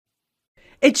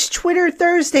It's Twitter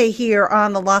Thursday here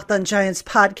on the Locked On Giants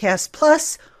podcast.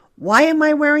 Plus, why am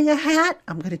I wearing a hat?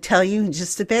 I'm going to tell you in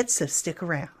just a bit, so stick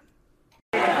around.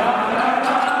 You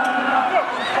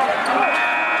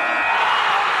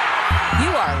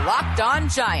are Locked On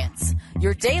Giants,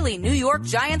 your daily New York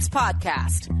Giants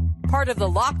podcast. Part of the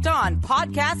Locked On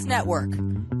Podcast Network,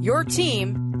 your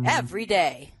team every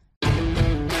day.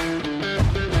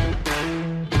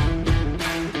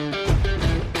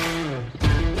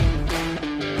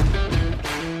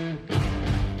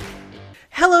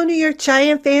 Hello, New York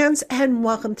Giant fans, and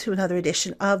welcome to another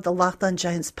edition of the Locked On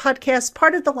Giants podcast,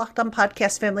 part of the Locked On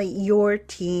Podcast family, your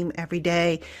team every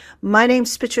day. My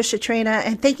name's Patricia Traina,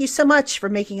 and thank you so much for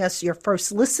making us your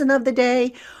first listen of the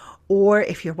day, or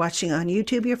if you're watching on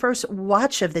YouTube, your first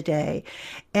watch of the day.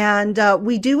 And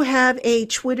we do have a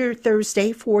Twitter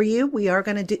Thursday for you. We are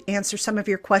going to answer some of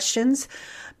your questions.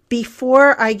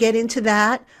 Before I get into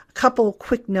that, a couple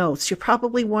quick notes. You're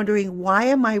probably wondering, why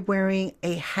am I wearing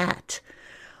a hat?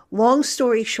 Long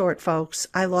story short, folks,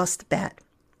 I lost a bet.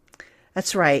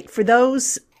 That's right. For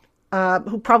those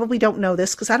who probably don't know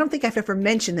this, because I don't think I've ever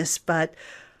mentioned this, but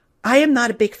I am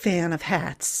not a big fan of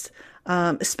hats,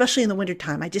 especially in the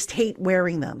wintertime. I just hate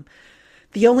wearing them.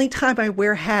 The only time I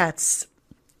wear hats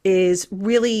is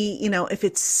really, if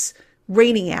it's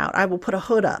raining out, I will put a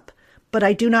hood up, but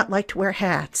I do not like to wear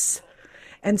hats.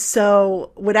 And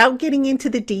so without getting into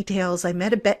the details, I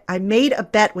made a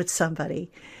bet with somebody.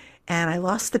 And I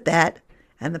lost the bet.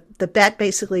 And the bet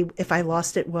basically, if I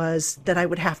lost it, was that I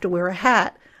would have to wear a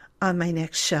hat on my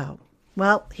next show.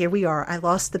 Well, here we are. I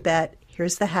lost the bet.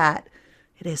 Here's the hat.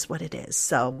 It is what it is.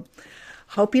 So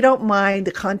hope you don't mind.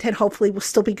 The content hopefully will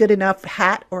still be good enough,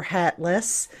 hat or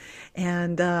hatless.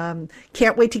 And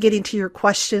can't wait to get into your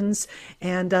questions.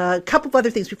 And a couple of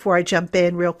other things before I jump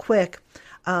in real quick.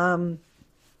 John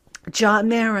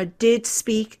Mara did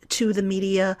speak to the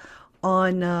media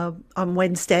on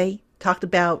Wednesday, talked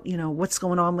about, what's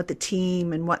going on with the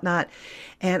team and whatnot.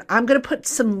 And I'm going to put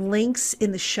some links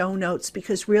in the show notes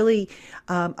because really,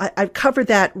 I've covered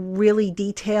that really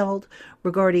detailed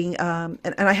regarding,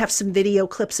 and I have some video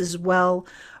clips as well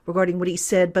regarding what he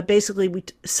said. But basically,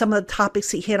 some of the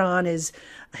topics he hit on is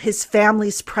his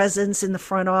family's presence in the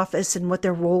front office and what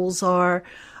their roles are.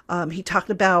 He talked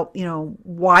about,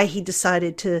 why he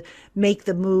decided to make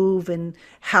the move and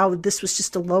how this was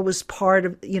just the lowest part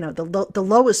of, the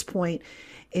lowest point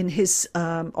in his,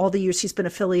 all the years he's been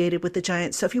affiliated with the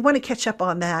Giants. So if you want to catch up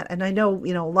on that, and I know,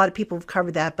 a lot of people have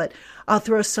covered that, but I'll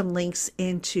throw some links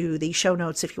into the show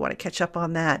notes if you want to catch up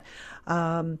on that.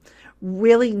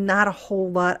 Really not a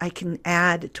whole lot I can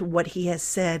add to what he has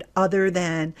said other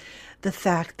than the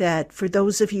fact that for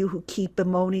those of you who keep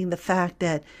bemoaning the fact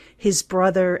that his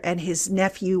brother and his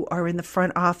nephew are in the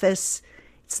front office,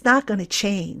 it's not going to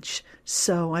change.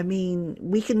 So,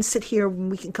 we can sit here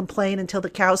and we can complain until the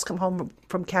cows come home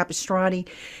from Capistrani.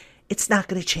 It's not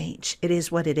going to change. It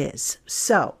is what it is.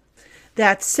 So,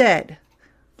 that said,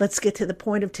 let's get to the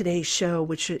point of today's show,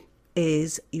 which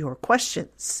is your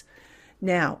questions.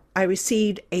 Now, I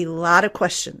received a lot of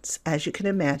questions, as you can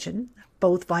imagine,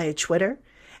 both via Twitter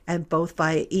and both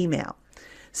via email.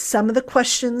 Some of the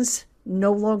questions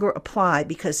no longer apply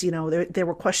because, there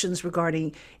were questions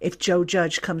regarding if Joe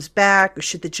Judge comes back or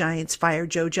should the Giants fire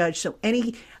Joe Judge. So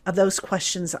any of those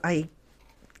questions I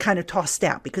kind of tossed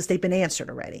out because they've been answered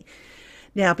already.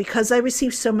 Now, because I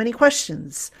received so many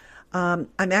questions, I'm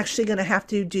actually going to have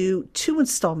to do 2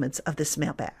 installments of this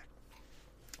mailbag.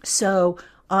 So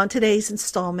on today's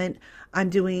installment, I'm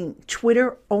doing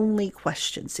Twitter-only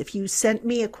questions. If you sent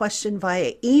me a question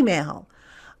via email,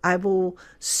 I will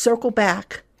circle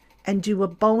back and do a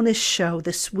bonus show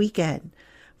this weekend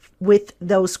with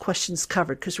those questions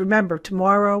covered. Because remember,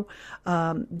 tomorrow,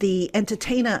 the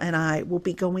entertainer and I will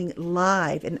be going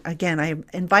live. And again, I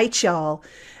invite y'all,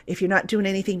 if you're not doing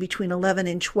anything between 11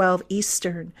 and 12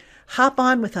 Eastern, hop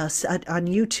on with us on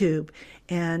YouTube.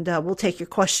 And we'll take your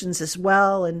questions as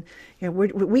well. And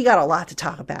we got a lot to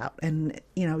talk about. And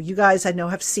you guys I know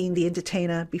have seen the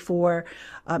entertainer before.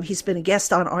 He's been a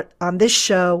guest on this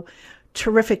show.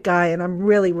 Terrific guy, and I'm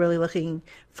really, really looking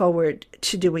forward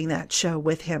to doing that show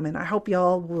with him. And I hope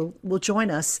y'all will join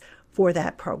us for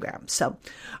that program. So,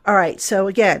 all right. So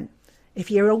again, if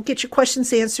you don't get your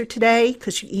questions answered today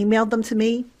because you emailed them to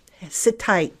me, sit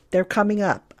tight. They're coming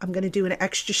up. I'm going to do an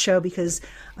extra show because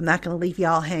I'm not going to leave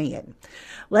y'all hanging.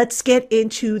 Let's get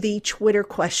into the Twitter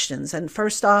questions. And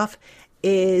first off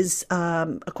is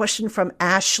a question from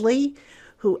Ashley,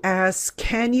 who asks,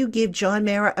 can you give John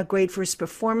Mara a grade for his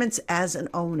performance as an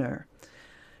owner?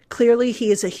 Clearly,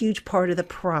 he is a huge part of the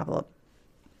problem.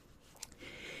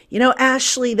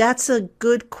 Ashley, that's a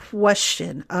good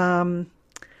question.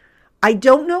 I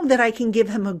don't know that I can give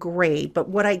him a grade, but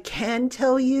what I can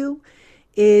tell you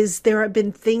is there have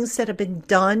been things that have been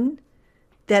done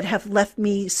that have left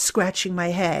me scratching my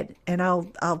head, and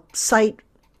I'll cite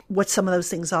what some of those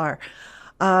things are.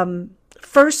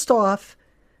 First off,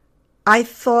 I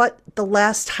thought the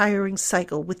last hiring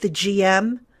cycle with the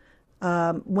GM,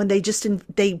 when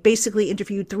they basically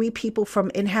interviewed 3 people from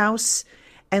in-house,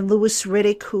 and Louis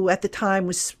Riddick, who at the time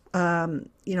was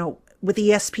with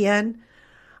ESPN,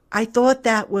 I thought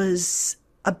that was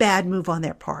a bad move on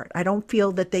their part. I don't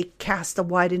feel that they cast a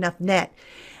wide enough net,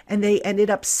 and they ended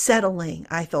up settling,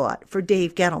 I thought, for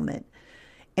Dave Gettleman.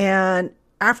 And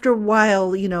after a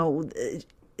while,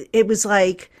 it was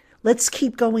like, let's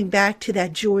keep going back to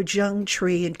that George Young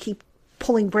tree and keep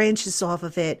pulling branches off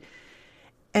of it.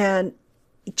 And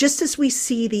just as we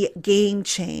see the game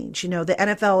change, the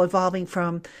NFL evolving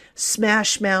from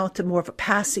smash mouth to more of a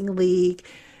passing league,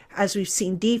 as we've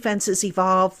seen defenses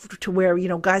evolve to where,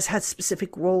 guys had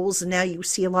specific roles, and now you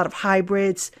see a lot of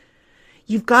hybrids.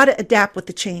 You've got to adapt with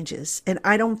the changes. And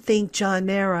I don't think John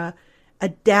Mara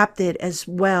adapted as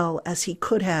well as he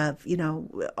could have,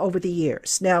 over the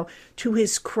years. Now, to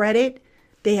his credit,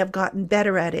 they have gotten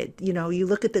better at it. You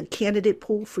look at the candidate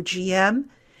pool for GM,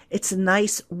 it's a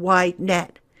nice wide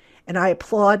net. And I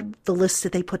applaud the list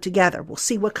that they put together. We'll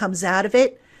see what comes out of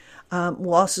it.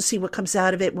 We'll also see what comes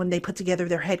out of it when they put together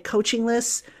their head coaching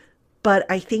lists. But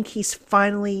I think he's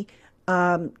finally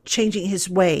changing his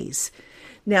ways.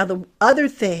 Now, the other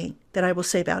thing that I will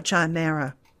say about John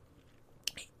Mara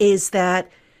is that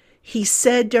he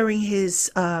said during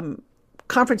his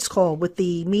conference call with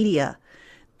the media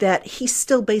that he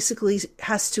still basically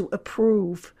has to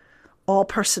approve all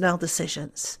personnel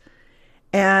decisions.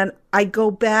 And I go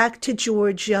back to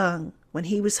George Young when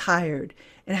he was hired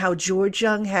and how George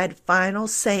Young had final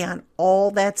say on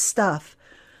all that stuff.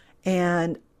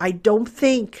 And I don't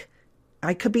think,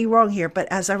 I could be wrong here, but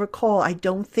as I recall, I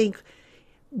don't think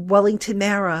Wellington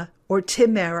Mara or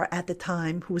Tim Mara at the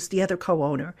time, who was the other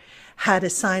co-owner, had to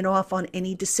sign off on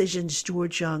any decisions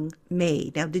George Young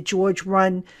made. Now, did George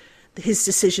run his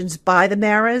decisions by the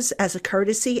Maras as a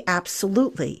courtesy?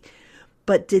 Absolutely.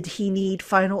 But did he need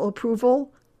final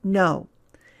approval? No.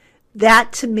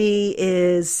 That to me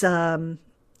is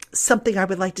something I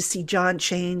would like to see John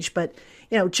change. But,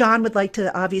 John would like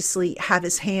to obviously have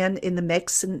his hand in the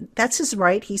mix, and that's his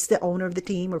right. He's the owner of the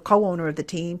team or co-owner of the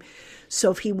team. So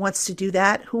if he wants to do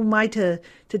that, who am I to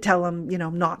tell him,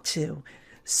 not to?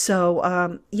 So,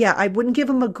 I wouldn't give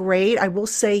him a grade. I will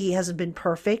say he hasn't been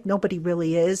perfect. Nobody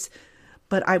really is.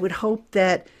 But I would hope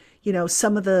that,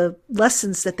 some of the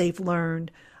lessons that they've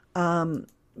learned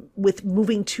with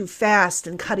moving too fast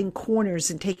and cutting corners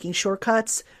and taking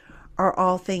shortcuts are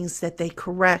all things that they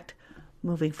correct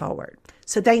moving forward.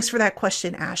 So thanks for that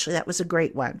question, Ashley. That was a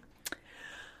great one.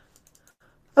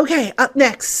 Okay, up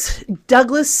next,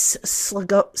 Douglas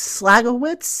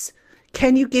Slagowitz.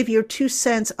 Can you give your 2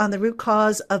 cents on the root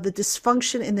cause of the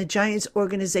dysfunction in the Giants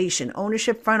organization?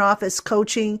 Ownership, front office,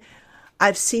 coaching.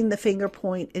 I've seen the finger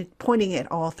pointing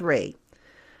at all 3.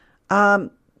 I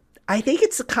think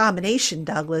it's a combination,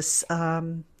 Douglas.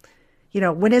 Win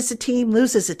as a team,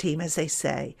 lose as a team, as they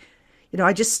say.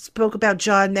 I just spoke about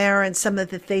John Mara and some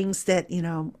of the things that,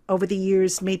 over the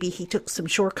years, maybe he took some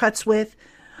shortcuts with.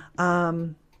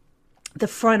 The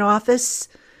front office,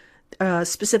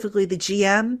 specifically the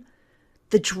GM,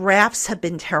 the drafts have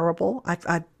been terrible.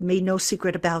 I've made no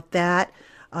secret about that.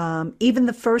 Even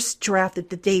the first draft at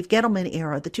the Dave Gettleman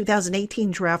era, the 2018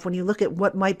 draft, when you look at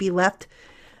what might be left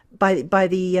by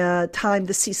the time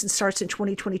the season starts in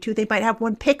 2022, they might have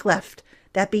 1 pick left,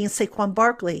 that being Saquon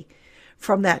Barkley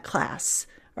from that class,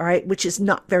 all right, which is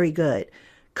not very good.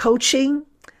 Coaching,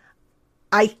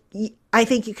 I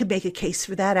think you could make a case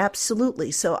for that, absolutely.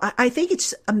 So I think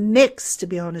it's a mix, to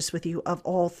be honest with you, of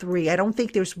all 3. I don't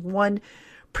think there's one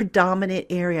predominant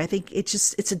area. I think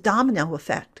it's a domino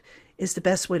effect is the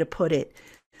best way to put it.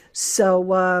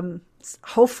 So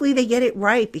hopefully they get it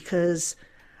right, because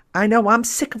I know I'm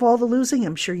sick of all the losing.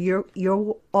 I'm sure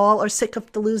you all are sick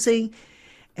of the losing.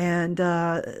 And,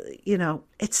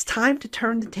 it's time to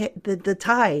turn the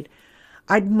tide.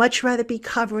 I'd much rather be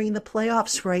covering the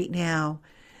playoffs right now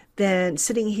than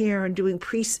sitting here and doing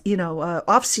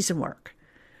off-season work.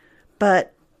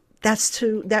 But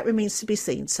that remains to be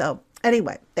seen. So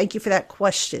anyway, thank you for that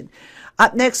question.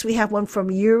 Up next, we have one from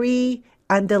Yuri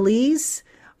Andaliz.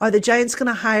 Are the Giants going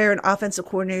to hire an offensive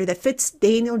coordinator that fits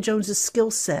Daniel Jones' skill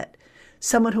set?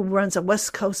 Someone who runs a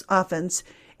West Coast offense?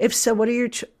 If so,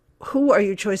 who are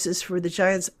your choices for the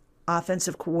Giants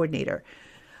offensive coordinator?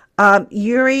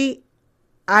 Yuri,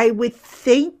 I would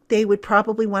think they would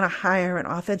probably want to hire an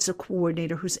offensive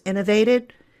coordinator who's innovative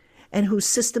and whose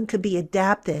system could be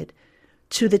adapted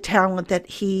to the talent that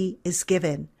he is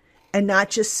given, and not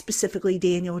just specifically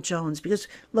Daniel Jones. Because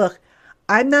look,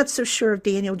 I'm not so sure if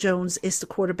Daniel Jones is the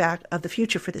quarterback of the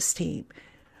future for this team.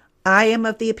 I am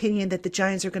of the opinion that the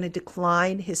Giants are going to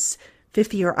decline his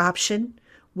fifth-year option,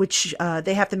 which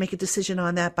they have to make a decision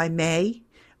on that by May,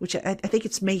 which I think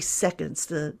it's May 2nd. It's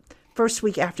the first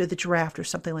week after the draft or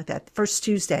something like that, first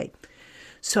Tuesday.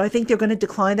 So I think they're going to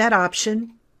decline that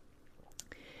option,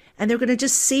 and they're going to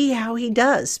just see how he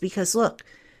does. Because look,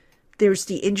 there's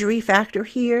the injury factor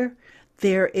here.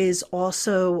 There is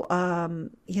also,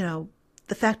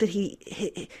 the fact that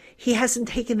he hasn't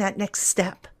taken that next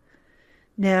step.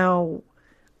 Now,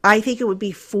 I think it would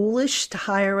be foolish to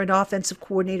hire an offensive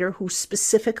coordinator who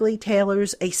specifically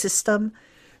tailors a system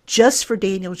just for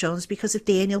Daniel Jones, because if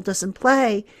Daniel doesn't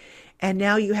play and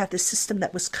now you have the system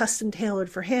that was custom tailored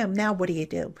for him, now what do you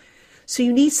do? So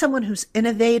you need someone who's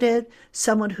innovative,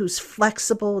 someone who's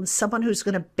flexible, and someone who's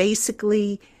going to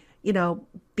basically,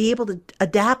 be able to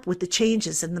adapt with the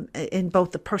changes in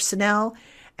both the personnel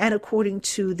and according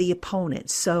to the opponent.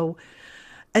 So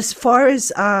as far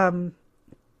as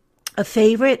a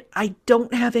favorite, I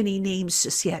don't have any names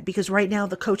just yet, because right now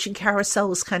the coaching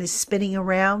carousel is kind of spinning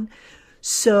around.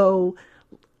 So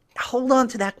hold on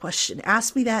to that question.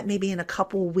 Ask me that maybe in a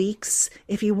couple weeks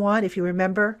if you want, if you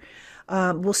remember.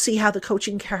 We'll see how the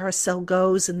coaching carousel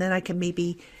goes, and then I can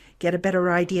maybe get a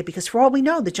better idea. Because for all we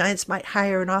know, the Giants might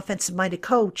hire an offensive-minded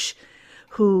coach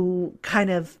who kind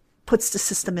of puts the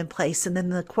system in place, and then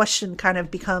the question kind of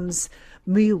becomes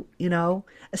mute,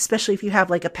 especially if you have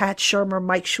like a Pat Shermer,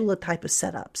 Mike Shula type of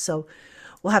setup. So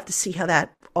we'll have to see how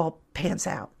that all pans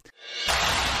out.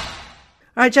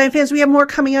 All right, Giant fans, we have more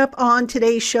coming up on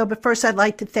today's show. But first, I'd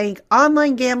like to thank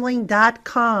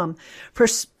OnlineGambling.com for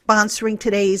sponsoring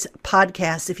today's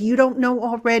podcast. If you don't know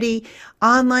already,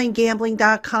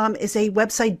 OnlineGambling.com is a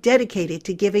website dedicated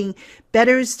to giving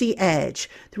bettors the edge.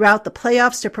 Throughout the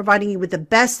playoffs, they're providing you with the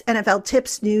best NFL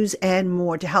tips, news, and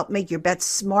more to help make your bets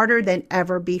smarter than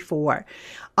ever before.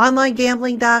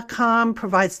 OnlineGambling.com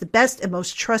provides the best and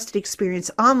most trusted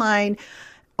experience online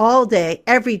all day,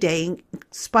 every day,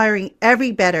 inspiring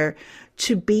every bettor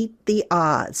to beat the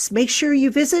odds. Make sure you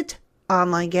visit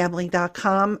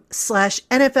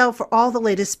OnlineGambling.com/NFL for all the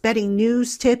latest betting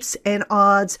news, tips, and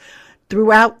odds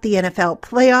throughout the NFL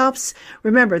playoffs.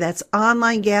 Remember, that's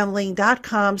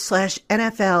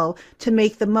OnlineGambling.com/NFL to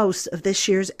make the most of this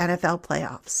year's NFL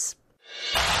playoffs.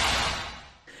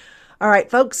 All right,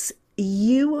 folks,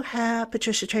 you have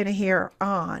Patricia Traina here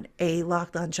on a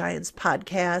Locked On Giants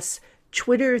podcast.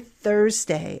 Twitter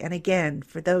Thursday. And again,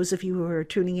 for those of you who are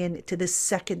tuning in to this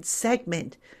second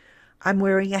segment, I'm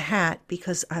wearing a hat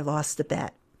because I lost a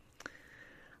bet.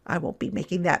 I won't be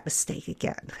making that mistake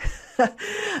again.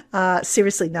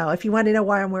 Seriously, no. If you want to know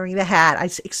why I'm wearing the hat, I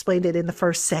explained it in the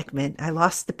first segment. I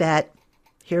lost the bet.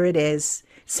 Here it is.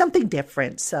 Something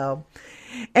different. So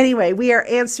anyway, we are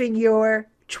answering your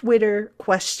Twitter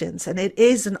questions, and it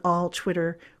is an all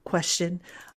Twitter question.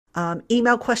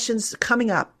 Email questions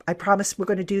coming up. I promise we're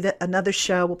going to do another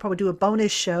show. We'll probably do a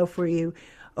bonus show for you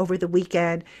over the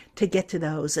weekend to get to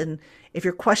those. And if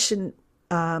your question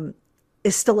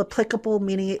is still applicable,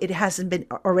 meaning it hasn't been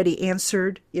already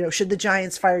answered, should the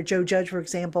Giants fire Joe Judge, for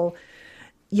example,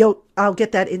 I'll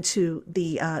get that into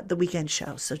the weekend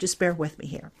show. So just bear with me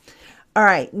here. All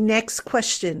right. Next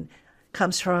question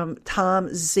comes from Tom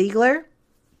Ziegler.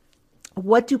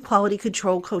 What do quality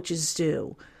control coaches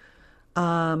do?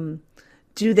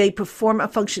 Do they perform a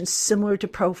function similar to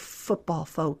Pro Football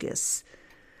Focus?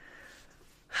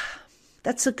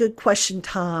 That's a good question,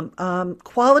 Tom.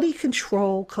 Quality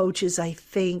control coaches, I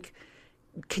think,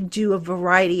 can do a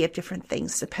variety of different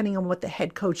things depending on what the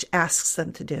head coach asks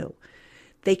them to do.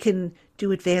 They can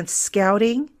do advanced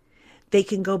scouting. They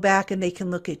can go back and they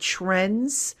can look at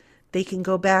trends. They can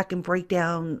go back and break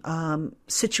down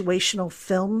situational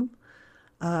film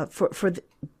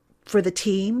for the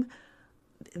team.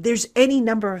 There's any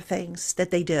number of things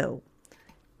that they do.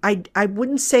 I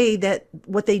wouldn't say that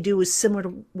what they do is similar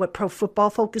to what Pro Football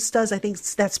Focus does. I think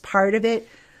that's part of it,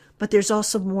 but there's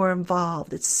also more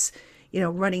involved. It's,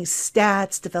 running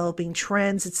stats, developing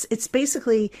trends. It's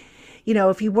basically,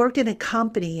 if you worked in a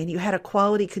company and you had a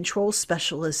quality control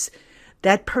specialist,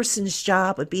 that person's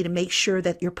job would be to make sure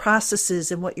that your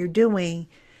processes and what you're doing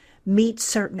meet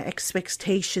certain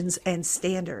expectations and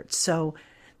standards. So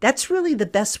that's really the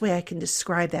best way I can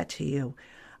describe that to you.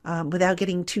 Without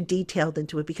getting too detailed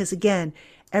into it, because again,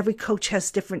 every coach has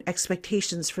different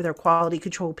expectations for their quality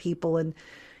control people. And,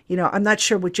 I'm not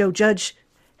sure what Joe Judge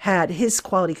had his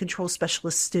quality control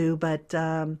specialists do, but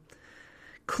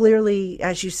clearly,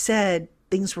 as you said,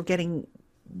 things were getting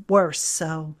worse.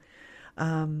 So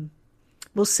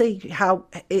we'll see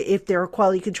if there are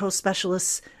quality control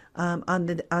specialists on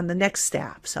the next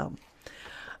staff. So,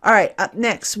 all right, up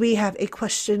next we have a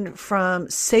question from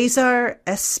Cesar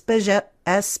Espejel.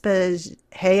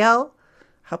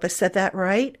 Hope I said that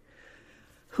right.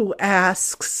 Who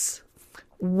asks,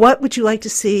 what would you like to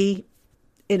see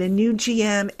in a new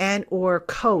GM and or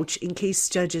coach in case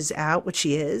Judge is out, which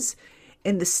he is,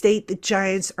 in the state the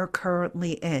Giants are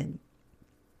currently in?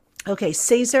 Okay,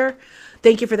 Cesar,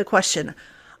 thank you for the question.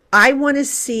 I want to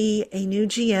see a new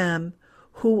GM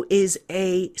who is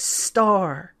a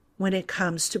star when it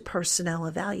comes to personnel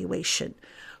evaluation,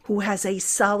 who has a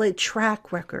solid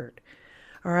track record.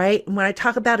 All right. And when I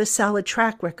talk about a solid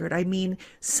track record, I mean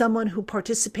someone who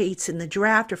participates in the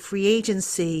draft or free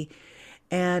agency.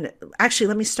 And actually,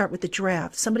 let me start with the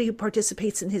draft. Somebody who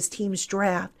participates in his team's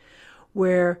draft,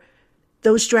 where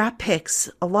those draft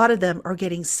picks, a lot of them are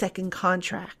getting second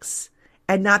contracts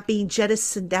and not being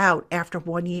jettisoned out after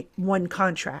one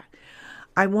contract.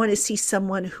 I want to see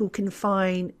someone who can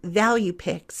find value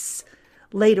picks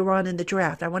later on in the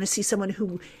draft. I want to see someone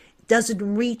who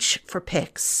doesn't reach for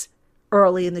picks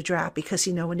early in the draft because,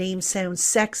 a name sounds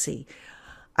sexy.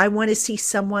 I want to see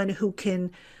someone who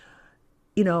can,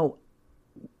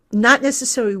 not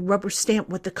necessarily rubber stamp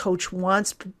what the coach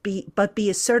wants, but be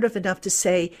assertive enough to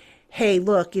say, hey,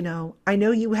 look, I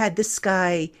know you had this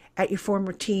guy at your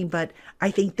former team, but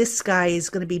I think this guy is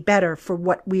going to be better for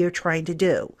what we are trying to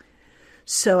do.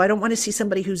 So I don't want to see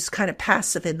somebody who's kind of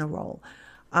passive in the role.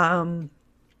 I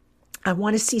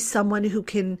want to see someone who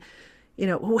can,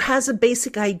 who has a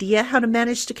basic idea how to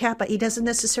manage the cap, but he doesn't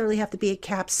necessarily have to be a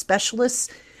cap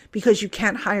specialist because you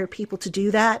can't hire people to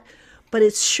do that. But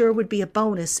it sure would be a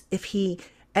bonus if he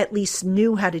at least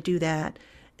knew how to do that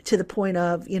to the point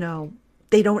of,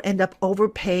 they don't end up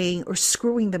overpaying or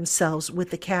screwing themselves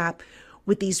with the cap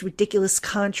with these ridiculous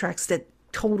contracts that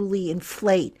totally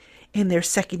inflate in their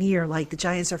second year, like the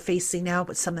Giants are facing now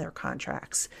with some of their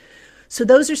contracts. So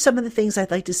those are some of the things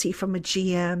I'd like to see from a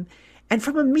GM. And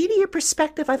from a media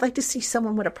perspective, I'd like to see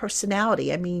someone with a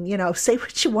personality. I mean, say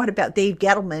what you want about Dave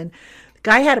Gettleman. The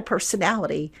guy had a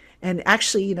personality. And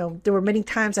actually, there were many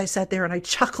times I sat there and I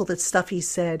chuckled at stuff he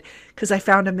said because I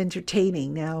found him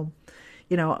entertaining. Now,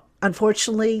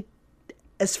 unfortunately,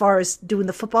 as far as doing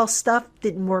the football stuff,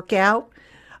 didn't work out.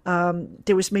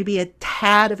 There was maybe a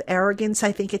tad of arrogance,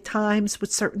 I think, at times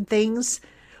with certain things,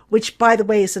 which, by the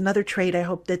way, is another trait I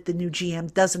hope that the new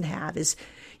GM doesn't have, is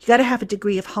you got to have a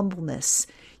degree of humbleness.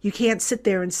 You can't sit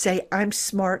there and say, I'm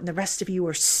smart and the rest of you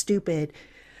are stupid.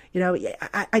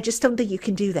 I just don't think you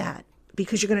can do that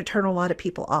because you're going to turn a lot of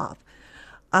people off.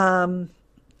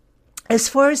 As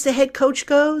far as the head coach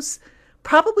goes,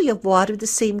 probably a lot of the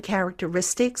same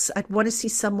characteristics. I'd want to see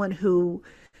someone who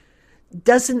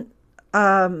doesn't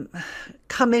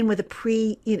come in with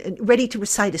ready to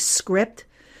recite a script.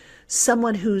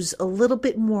 Someone who's a little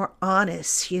bit more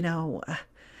honest,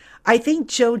 I think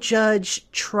Joe Judge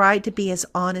tried to be as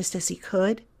honest as he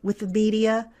could with the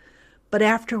media, but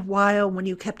after a while, when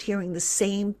you kept hearing the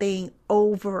same thing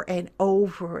over and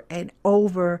over and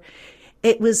over,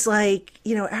 it was like,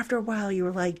 after a while you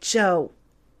were like, Joe,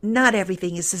 not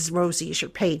everything is as rosy as you're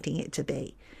painting it to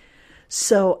be.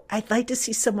 So I'd like to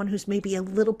see someone who's maybe a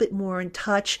little bit more in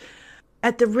touch,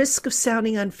 at the risk of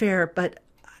sounding unfair, but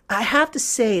I have to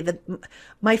say that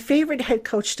my favorite head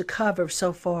coach to cover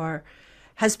so far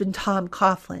has been Tom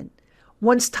Coughlin.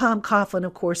 Once Tom Coughlin,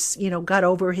 of course, got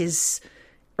over his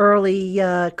early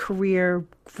career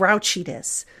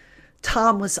grouchiness,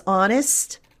 Tom was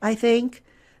honest, I think.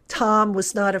 Tom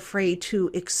was not afraid to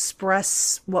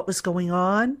express what was going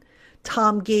on.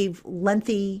 Tom gave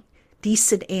lengthy,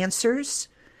 decent answers.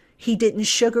 He didn't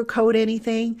sugarcoat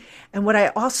anything. And what I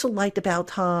also liked about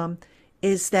Tom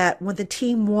is that when the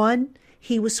team won,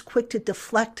 he was quick to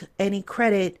deflect any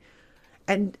credit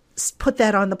and put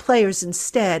that on the players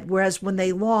instead. Whereas when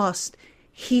they lost,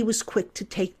 he was quick to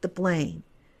take the blame.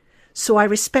 So I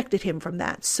respected him from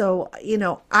that. So,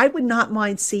 I would not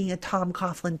mind seeing a Tom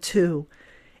Coughlin too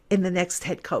in the next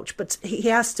head coach. But he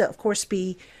has to, of course,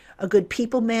 be a good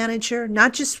people manager,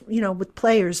 not just, with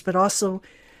players, but also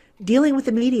dealing with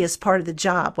the media is part of the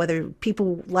job, whether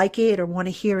people like it or want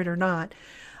to hear it or not.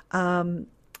 And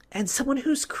someone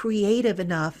who's creative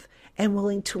enough and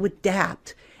willing to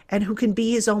adapt and who can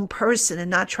be his own person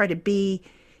and not try to be,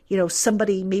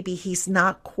 somebody maybe he's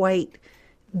not quite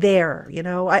there.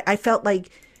 I felt like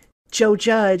Joe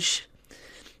Judge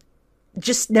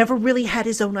just never really had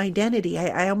his own identity.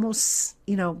 I almost,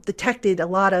 detected a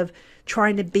lot of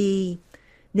trying to be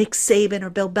Nick Saban or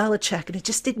Bill Belichick, and it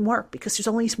just didn't work because there's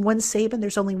only one Saban,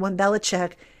 there's only one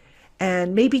Belichick,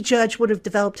 And maybe Judge would have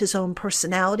developed his own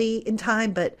personality in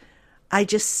time, but I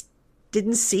just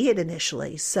didn't see it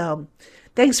initially. So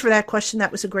thanks for that question.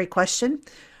 That was a great question.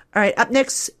 All right, up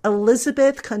next,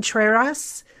 Elizabeth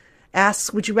Contreras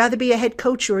asks, would you rather be a head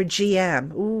coach or a GM?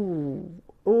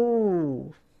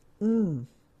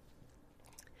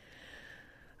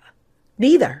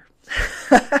 Neither.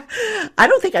 I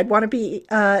don't think I'd want to be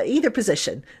either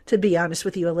position, to be honest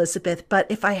with you, Elizabeth. But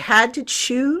if I had to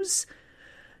choose,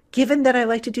 given that I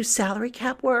like to do salary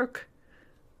cap work,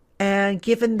 and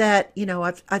given that,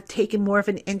 I've taken more of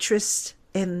an interest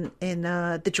in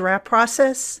the draft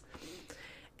process,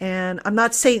 and I'm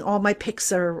not saying all my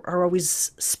picks are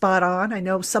always spot on. I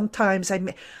know sometimes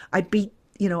I beat,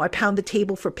 I pound the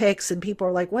table for picks, and people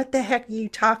are like, what the heck are you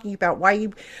talking about? Why are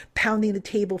you pounding the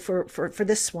table for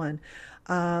this one?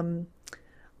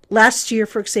 Last year,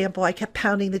 for example, I kept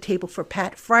pounding the table for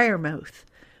Pat Freiermuth,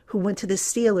 who went to the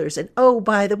Steelers. And oh,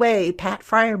 by the way, Pat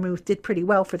Freiermuth did pretty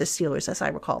well for the Steelers, as I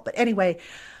recall. But anyway,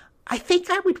 I think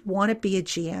I would want to be a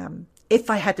GM if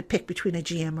I had to pick between a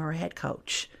GM or a head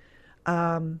coach.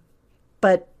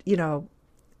 But,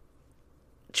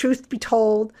 truth be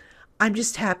told, I'm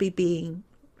just happy being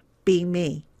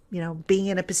me, being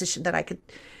in a position that I could,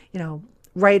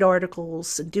 write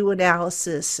articles and do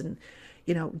analysis and,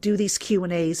 do these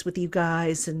Q&As with you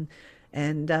guys. And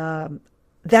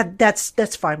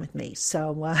that's fine with me.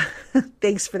 So,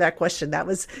 thanks for that question.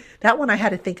 That one I had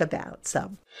to think about.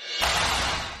 So,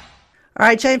 all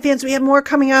right, Giant fans, we have more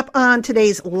coming up on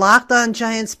today's Locked On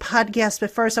Giants podcast.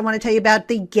 But first, I want to tell you about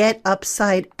the Get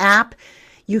Upside app.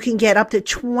 You can get up to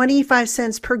 25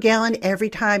 cents per gallon every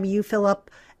time you fill up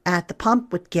at the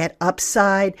pump with Get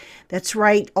Upside. That's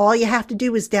right. All you have to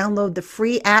do is download the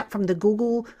free app from the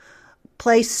Google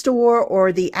Play Store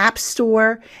or the App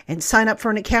Store and sign up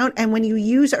for an account. And when you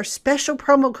use our special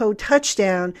promo code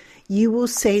Touchdown, you will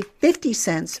save 50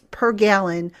 cents per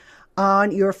gallon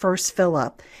on your first fill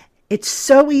up. It's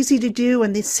so easy to do,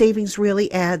 and the savings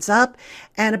really adds up.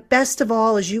 And best of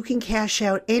all is you can cash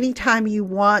out anytime you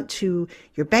want to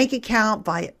your bank account,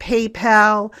 via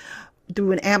PayPal,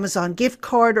 through an Amazon gift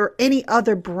card, or any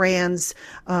other brands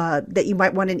that you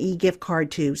might want an e-gift card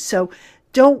to. So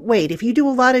don't wait. If you do a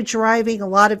lot of driving,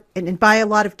 and buy a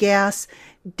lot of gas,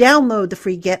 download the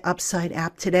free Get Upside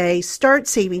app today. Start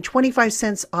saving 25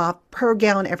 cents off per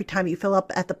gallon every time you fill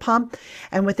up at the pump.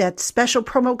 And with that special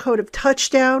promo code of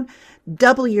Touchdown,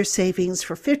 double your savings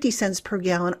for 50 cents per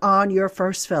gallon on your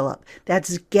first fill up.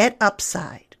 That's Get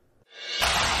Upside. All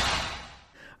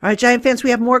right, Giant fans, we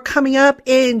have more coming up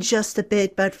in just a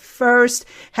bit. But first,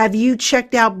 have you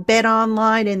checked out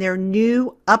BetOnline and their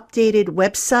new updated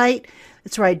website?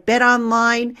 That's right.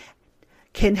 BetOnline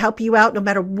can help you out no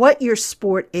matter what your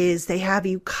sport is. They have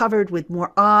you covered with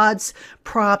more odds,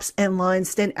 props, and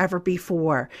lines than ever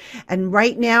before. And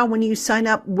right now, when you sign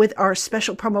up with our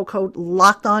special promo code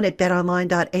LOCKEDON at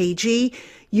betonline.ag,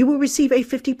 you will receive a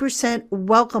 50%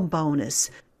 welcome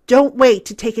bonus. Don't wait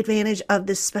to take advantage of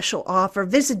this special offer.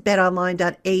 Visit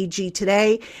betonline.ag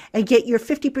today and get your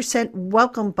 50%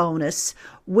 welcome bonus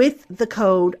with the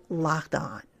code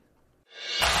LOCKEDON.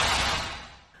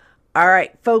 All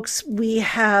right, folks, we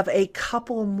have a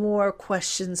couple more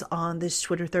questions on this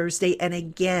Twitter Thursday. And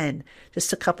again,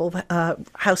 just a couple of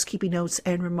housekeeping notes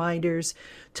and reminders.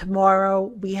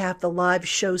 Tomorrow, we have the live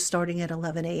show starting at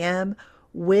 11 a.m.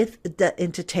 with The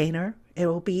Entertainer. It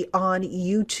will be on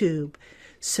YouTube.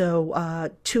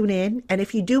 So tune in. And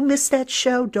if you do miss that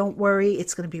show, don't worry.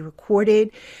 It's going to be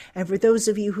recorded. And for those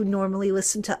of you who normally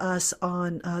listen to us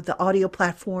on the audio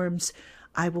platforms,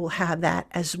 I will have that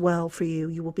as well for you.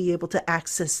 You will be able to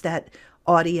access that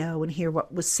audio and hear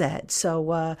what was said.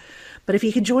 So, but if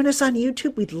you can join us on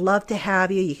YouTube, we'd love to have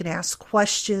you. You can ask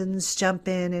questions, jump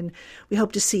in, and we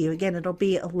hope to see you. Again, it'll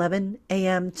be 11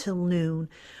 a.m. till noon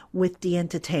with The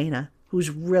Entertainer, who's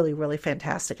really, really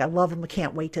fantastic. I love him. I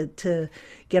can't wait to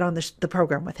get on the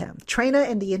program with him. Trainer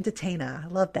and The Entertainer. I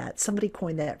love that. Somebody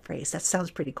coined that phrase. That sounds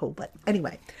pretty cool. But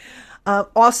anyway,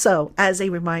 also, as a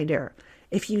reminder,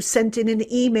 if you sent in an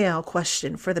email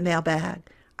question for the mailbag,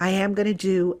 I am going to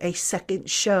do a second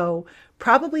show.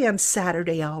 Probably on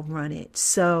Saturday, I'll run it.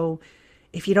 So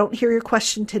if you don't hear your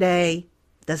question today,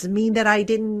 doesn't mean that I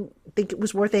didn't think it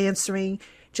was worth answering.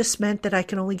 Just meant that I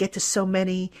can only get to so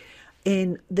many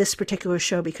in this particular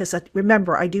show because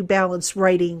remember, I do balance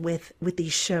writing with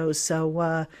these shows.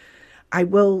 So I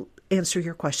will answer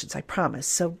your questions, I promise.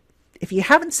 So if you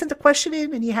haven't sent a question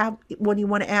in and you have one you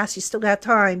want to ask, you still have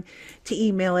time to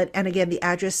email it. And again, the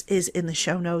address is in the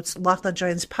show notes,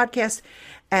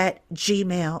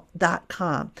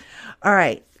 LockedOnGiantsPodcast@gmail.com. All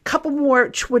right, a couple more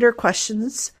Twitter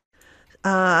questions.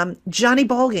 Johnny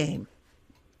Ballgame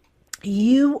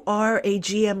You are a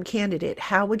GM candidate.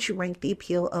 How would you rank the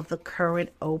appeal of the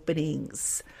current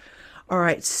openings? All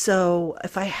right, so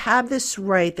if I have this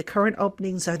right, the current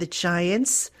openings are the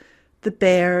Giants, the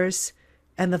Bears,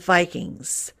 and the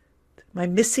Vikings. Am I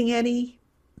missing any?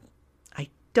 I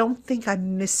don't think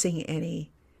I'm missing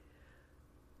any.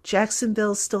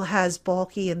 Jacksonville still has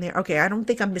Balky in there. Okay, I don't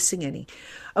think I'm missing any.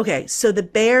 Okay, so the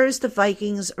Bears, the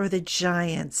Vikings, or the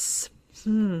Giants?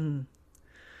 I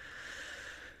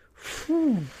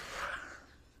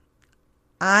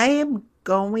am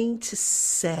going to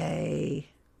say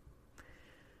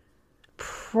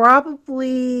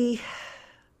probably,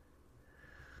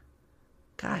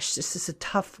 gosh, this is a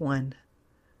tough one.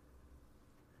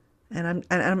 And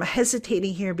I'm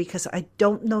hesitating here because I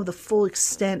don't know the full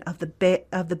extent of the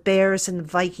Bears and the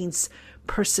Vikings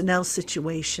personnel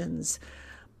situations.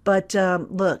 But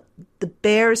look, the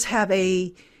Bears have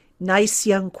a nice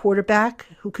young quarterback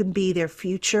who can be their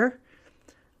future.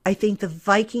 I think the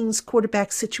Vikings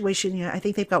quarterback situation, I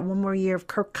think they've got one more year of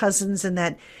Kirk Cousins and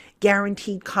that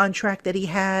guaranteed contract that he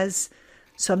has.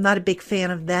 So I'm not a big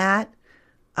fan of that.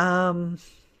 I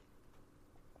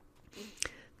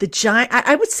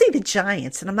would say the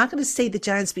Giants, and I'm not going to say the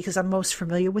Giants because I'm most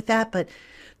familiar with that, but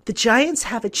the Giants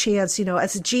have a chance,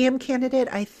 as a GM candidate.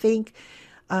 I think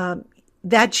that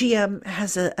GM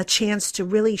has a chance to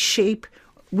really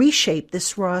reshape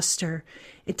this roster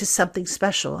into something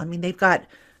special. I mean, they've got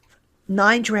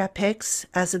 9 draft picks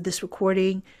as of this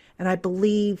recording, and I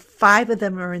believe 5 of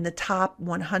them are in the top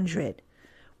 100,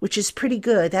 which is pretty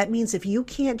good. That means if you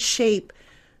can't shape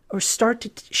or start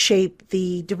to shape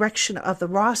the direction of the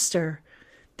roster,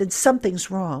 then something's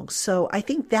wrong. So I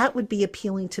think that would be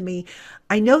appealing to me.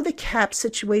 I know the cap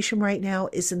situation right now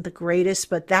isn't the greatest,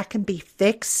 but that can be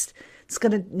fixed. It's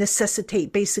going to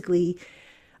necessitate basically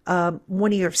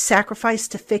 1 year of sacrifice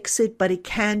to fix it, but it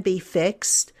can be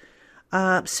fixed.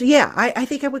 So yeah, I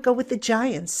think I would go with the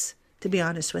Giants, to be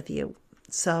honest with you.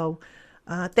 So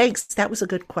thanks. That was a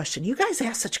good question. You guys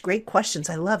ask such great questions.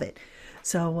 I love it.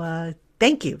 So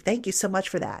thank you. Thank you so much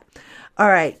for that. All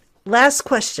right. Last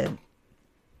question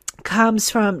comes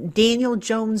from Daniel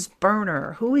Jones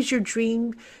Burner. Who is your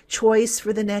dream choice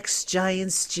for the next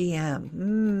Giants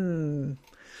GM?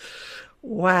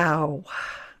 Wow.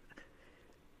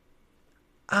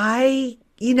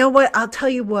 You know what? I'll tell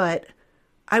you what.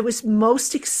 I was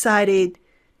most excited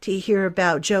to hear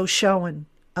about Joe Schoen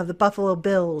of the Buffalo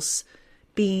Bills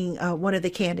being one of the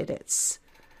candidates.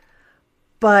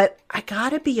 But I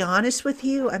gotta be honest with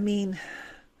you. I mean,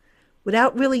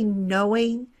 without really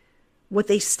knowing what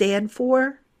they stand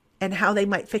for and how they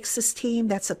might fix this team,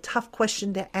 that's a tough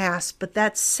question to ask. But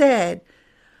that said,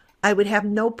 I would have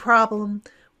no problem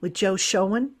with Joe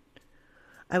Schoen.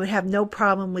 I would have no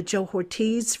problem with Joe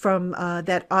Ortiz from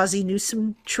that Ozzie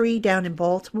Newsome tree down in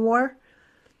Baltimore.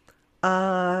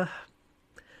 The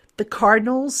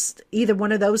Cardinals, either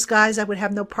one of those guys I would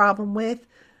have no problem with.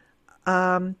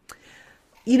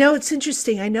 It's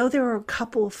interesting. I know there are a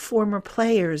couple of former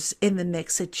players in the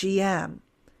mix at GM.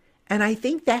 And I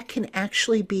think that can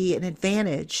actually be an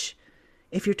advantage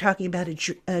if you're talking about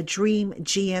a dream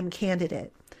GM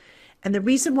candidate. And the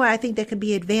reason why I think that can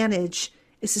be an advantage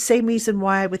is the same reason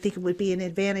why I would think it would be an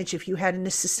advantage if you had an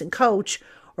assistant coach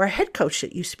or a head coach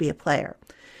that used to be a player.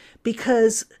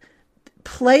 Because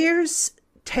players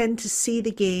tend to see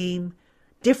the game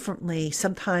differently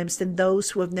sometimes than those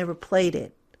who have never played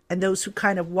it and those who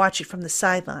kind of watch it from the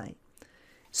sideline.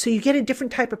 So you get a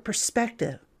different type of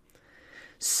perspective.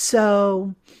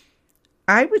 So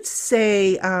I would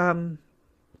say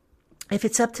if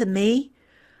it's up to me,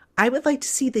 I would like to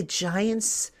see the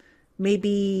Giants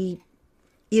maybe,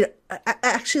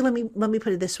 actually let me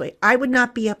put it this way. I would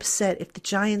not be upset if the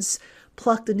Giants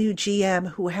plucked a new GM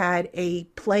who had a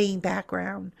playing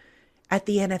background at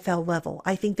the NFL level.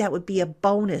 I think that would be a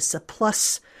bonus, a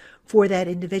plus for that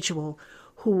individual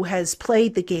who has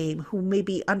played the game, who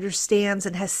maybe understands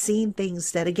and has seen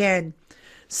things that, again,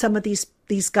 some of these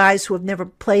guys who have never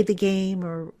played the game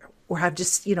or have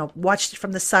just, watched it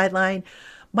from the sideline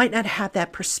might not have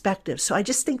that perspective. So I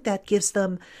just think that gives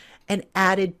them an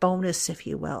added bonus, if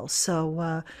you will.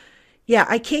 So,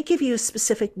 I can't give you a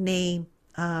specific name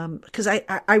because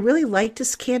I really like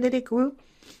this candidate group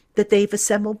that they've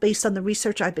assembled based on the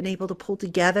research I've been able to pull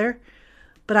together.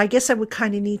 But I guess I would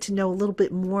kind of need to know a little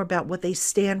bit more about what they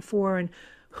stand for and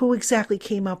who exactly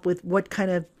came up with what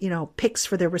kind of, picks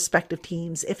for their respective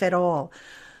teams, if at all.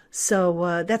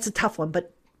 So that's a tough one.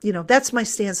 But, that's my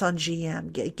stance on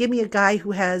GM. Give me a guy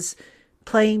who has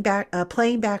playing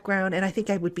background, and I think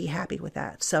I would be happy with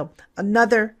that. So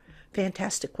another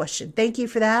fantastic question. Thank you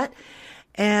for that.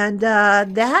 And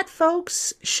that,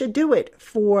 folks, should do it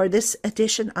for this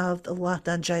edition of the Locked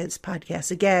On Giants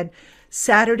podcast. Again,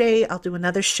 Saturday, I'll do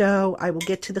another show. I will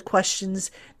get to the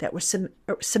questions that were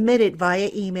submitted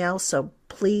via email, so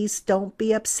please don't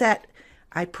be upset.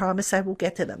 I promise I will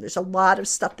get to them. There's a lot of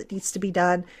stuff that needs to be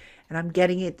done, and I'm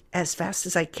getting it as fast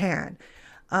as I can.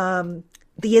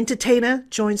 The Entertainer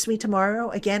joins me tomorrow,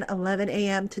 again, 11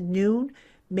 a.m. to noon.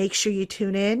 Make sure you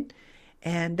tune in.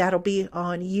 And that'll be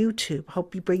on YouTube.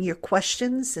 Hope you bring your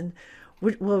questions, and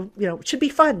we'll, it should be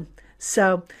fun.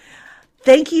 So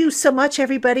thank you so much,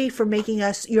 everybody, for making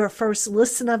us your first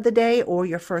listen of the day or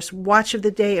your first watch of the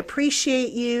day.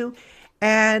 Appreciate you.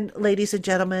 And ladies and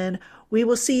gentlemen, we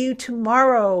will see you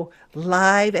tomorrow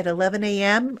live at 11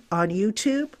 a.m. on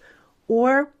YouTube,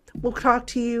 or we'll talk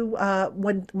to you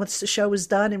once the show is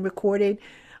done and recorded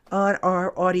on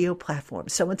our audio platform.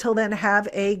 So until then, have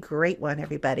a great one,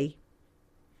 everybody.